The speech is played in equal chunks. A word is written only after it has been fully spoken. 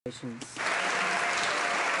The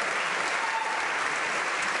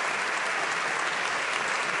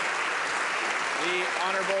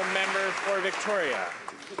honourable member for Victoria.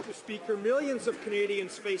 Mr. Speaker, millions of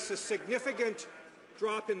Canadians face a significant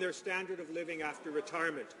drop in their standard of living after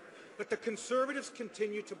retirement, but the Conservatives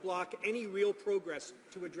continue to block any real progress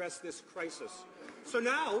to address this crisis. So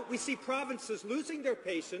now we see provinces losing their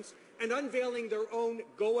patience and unveiling their own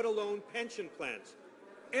go-it-alone pension plans.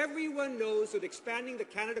 Everyone knows that expanding the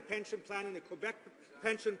Canada Pension Plan and the Quebec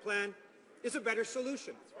Pension Plan is a better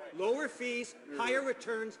solution. Lower fees, higher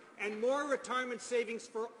returns, and more retirement savings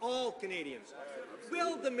for all Canadians.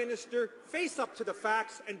 Will the minister face up to the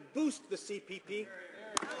facts and boost the CPP?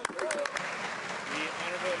 The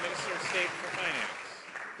Honourable Minister of State for Finance.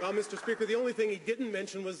 Well, Mr. Speaker, the only thing he didn't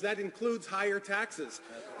mention was that includes higher taxes.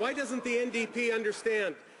 Why doesn't the NDP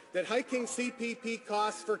understand that hiking CPP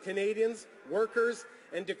costs for Canadians, workers,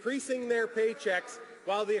 and decreasing their paychecks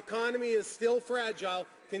while the economy is still fragile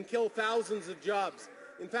can kill thousands of jobs?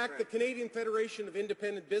 In fact, the Canadian Federation of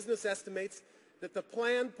Independent Business estimates that the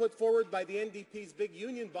plan put forward by the NDP's big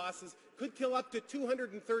union bosses could kill up to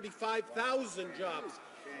 235,000 jobs.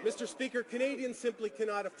 Mr. Speaker, Canadians simply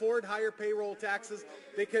cannot afford higher payroll taxes.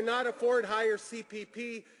 They cannot afford higher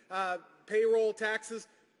CPP payroll taxes.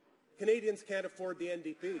 Canadians can't afford the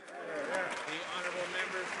NDP. The honourable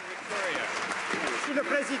member for Victoria.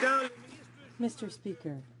 Mr.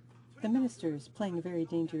 Speaker, the minister is playing a very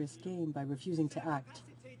dangerous game by refusing to act.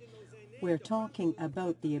 We're talking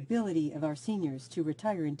about the ability of our seniors to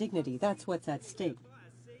retire in dignity. That's what's at stake.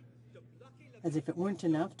 As if it weren't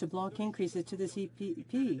enough to block increases to the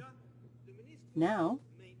CPP. Now,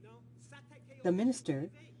 the minister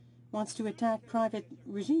wants to attack private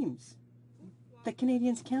regimes that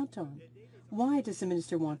Canadians count on. Why does the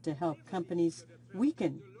minister want to help companies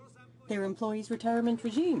weaken their employees' retirement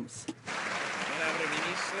regimes?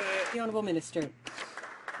 The Honourable Minister.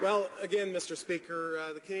 Well, again, Mr. Speaker,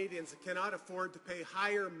 the Canadians cannot afford to pay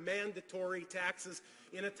higher mandatory taxes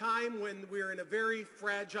in a time when we're in a very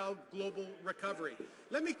fragile global recovery.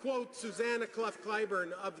 Let me quote Susanna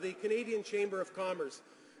Clough-Clyburn of the Canadian Chamber of Commerce,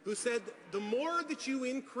 who said, "The more that you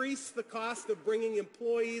increase the cost of bringing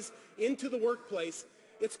employees into the workplace,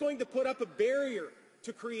 it's going to put up a barrier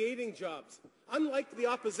to creating jobs." Unlike the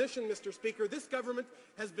opposition, Mr. Speaker, this government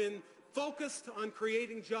has been focused on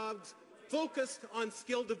creating jobs, focused on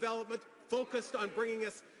skill development, focused on bringing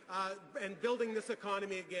us and building this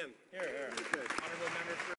economy again. Honourable member for